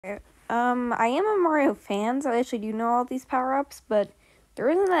I am a Mario fan, so I actually do know all these power-ups, but there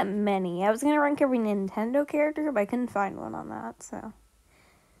isn't that many. I was gonna rank every Nintendo character, but I couldn't find one on that, so I'm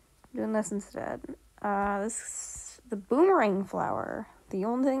doing this instead. The Boomerang Flower. The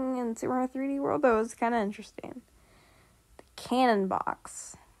only thing in Super Mario 3D World that was kind of interesting. The Cannon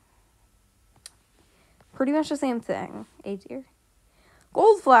Box. Pretty much the same thing. A tier.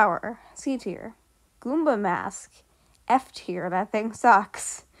 Gold Flower. C tier. Goomba Mask. F tier. That thing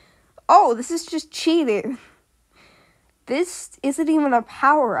sucks. Oh, this is just cheating. This isn't even a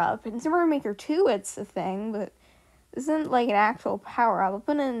power-up. In Super Mario Maker 2, it's a thing, but this isn't like an actual power-up. I'll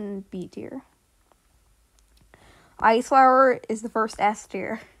put it in B tier. Ice Flower is the first S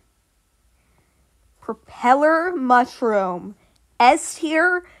tier. Propeller Mushroom. S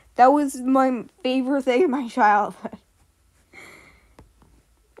tier? That was my favorite thing in my childhood.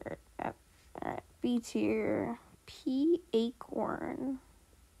 Alright, B tier. P Acorn.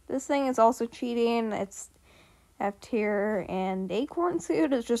 This thing is also cheating. It's F tier, and Acorn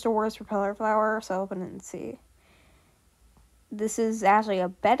Suit is just a worse propeller flower, so I'll put it in C. This is actually a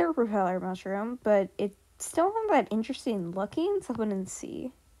better propeller mushroom, but it's still not that interesting looking, so I'll put it in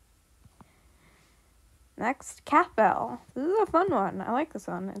C. Next, Cat Bell. This is a fun one. I like this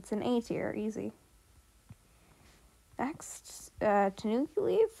one. It's an A tier, easy. Next, Tanuki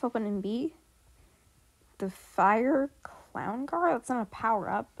Leaf, I'll put in B. The Fire Clown Car, that's not a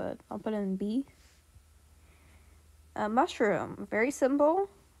power-up, but I'll put it in B. Mushroom, very simple.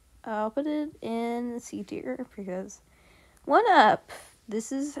 I'll put it in C tier because 1-up.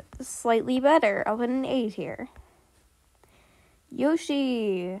 This is slightly better. I'll put it in A tier.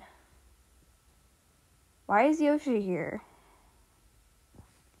 Yoshi. Why is Yoshi here?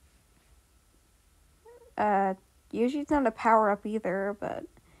 Yoshi's not a power-up either, but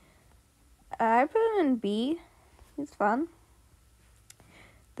I put it in B. It's fun.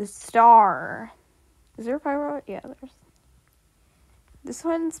 The Star. Is there a power-up? Yeah, there's. This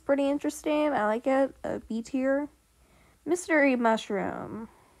one's pretty interesting. I like it. B tier. Mystery Mushroom.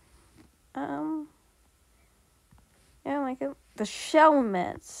 Yeah, I like it. The Shell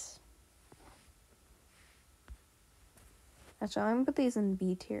Mitts. Actually, I'm gonna put these in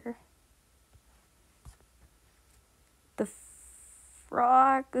B tier. The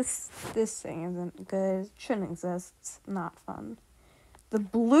Frog. This thing isn't good. It shouldn't exist. It's not fun. The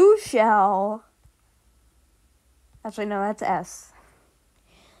Blue Shell. Actually, no, that's S.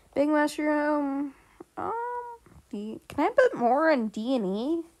 Big Mushroom. D. Can I put more in D and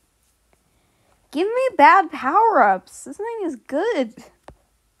E? Give me bad power-ups. This thing is good.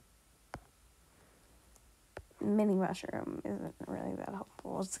 Mini Mushroom isn't really that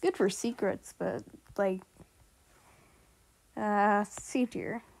helpful. It's good for secrets, but like C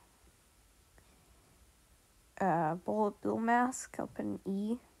tier. Bullet Bill Mask, I'll put an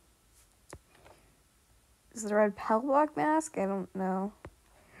E. Is the Red Pell Block Mask? I don't know.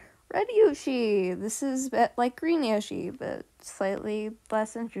 Red Yoshi. This is like Green Yoshi, but slightly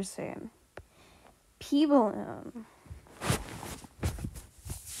less interesting. P-Balloon.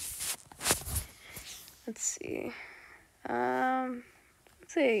 Let's see. Let's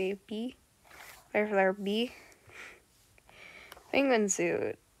say B. Fireflower B. Penguin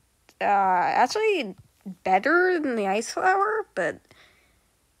Suit. Actually better than the Ice Flower, but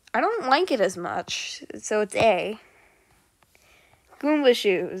I don't like it as much, so it's A. Goomba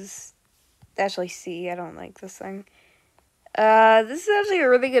Shoes. Actually C. I don't like this thing. This is actually a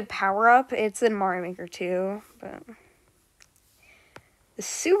really good power-up. It's in Mario Maker 2, but the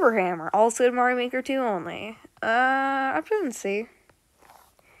Super Hammer, also in Mario Maker 2 only. I put in C.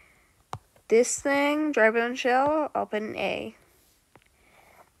 This thing, Dry Bone Shell, I'll put in A.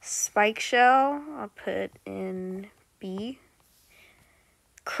 Spike Shell, I'll put in B.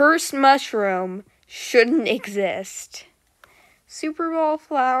 Cursed Mushroom shouldn't exist. Super Bowl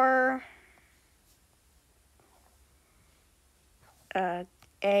Flower,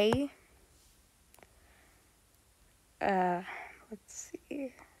 A. Let's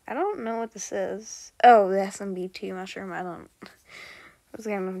see. I don't know what this is. Oh, the SMB2 mushroom. I was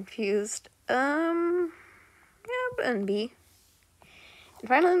kind of confused. Yeah, but in B. And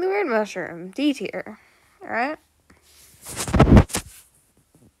finally, the weird mushroom. D tier. Alright?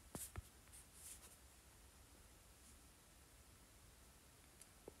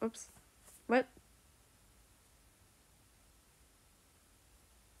 Oops. What?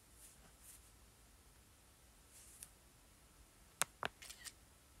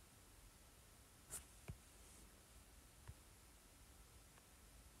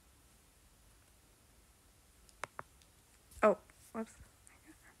 Oh, whoops.